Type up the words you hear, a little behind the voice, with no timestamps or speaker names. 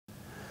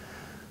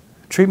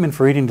Treatment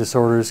for eating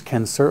disorders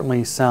can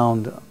certainly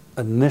sound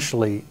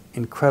initially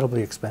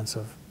incredibly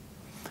expensive.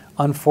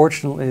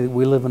 Unfortunately,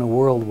 we live in a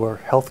world where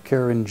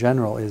healthcare in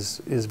general is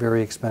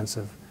very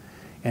expensive,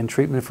 and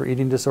treatment for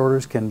eating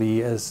disorders can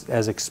be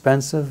as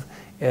expensive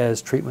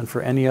as treatment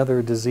for any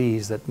other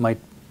disease that might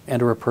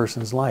enter a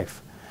person's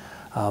life.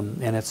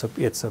 And it's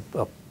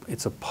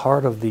a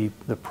part of the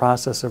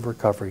process of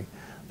recovery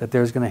that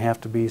there's going to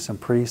have to be some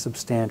pretty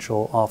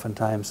substantial,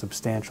 oftentimes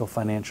substantial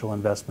financial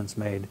investments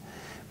made.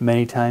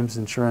 Many times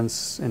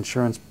insurance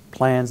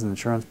plans and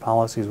insurance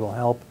policies will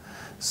help.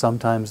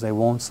 Sometimes they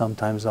won't.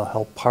 Sometimes they'll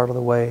help part of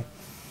the way.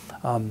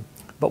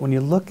 But when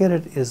you look at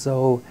it as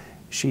though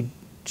she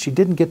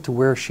didn't get to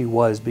where she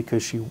was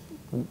because she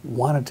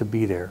wanted to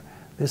be there.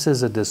 This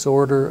is a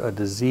disorder, a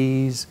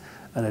disease,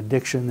 an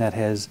addiction that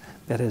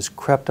has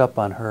crept up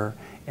on her,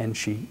 and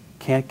she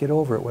can't get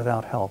over it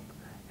without help.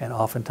 And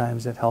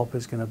oftentimes that help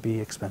is going to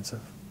be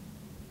expensive.